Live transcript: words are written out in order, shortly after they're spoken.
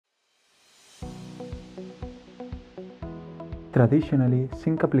Traditionally,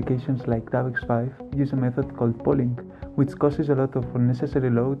 sync applications like DAVx⁵ use a method called polling, which causes a lot of unnecessary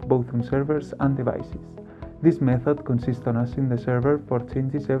load both on servers and devices. This method consists on asking the server for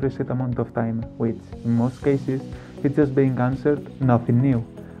changes every set amount of time, which, in most cases, is just being answered nothing new,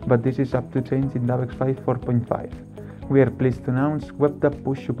 but this is up to change in DAVx⁵ 4.5. We are pleased to announce WebDAV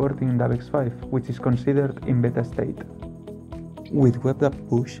Push supporting DAVx⁵, which is considered in beta state. With WebDAV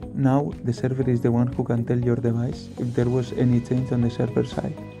Push, now the server is the one who can tell your device if there was any change on the server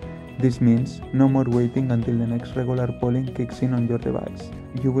side. This means no more waiting until the next regular polling kicks in on your device.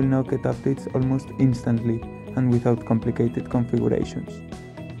 You will now get updates almost instantly and without complicated configurations.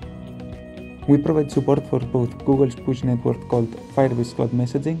 We provide support for both Google's push network called Firebase Cloud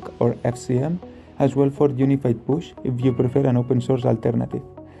Messaging or FCM, as well for Unified Push if you prefer an open source alternative.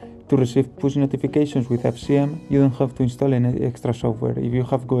 To receive push notifications with FCM, you don't have to install any extra software if you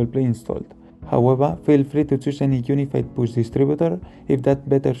have Google Play installed. However, feel free to choose any Unified Push distributor if that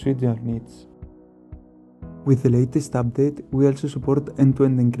better suits your needs. With the latest update, we also support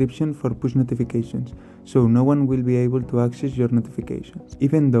end-to-end encryption for push notifications, so no one will be able to access your notifications.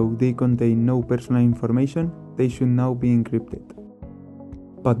 Even though they contain no personal information, they should now be encrypted.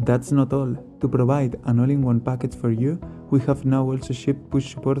 But that's not all. To provide an all-in-one package for you, we have now also shipped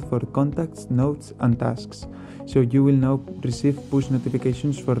push support for contacts, notes, and tasks, so you will now receive push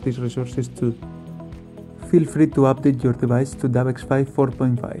notifications for these resources too. Feel free to update your device to DAVx⁵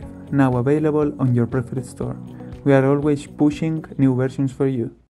 4.5, now available on your preferred store. We are always pushing new versions for you.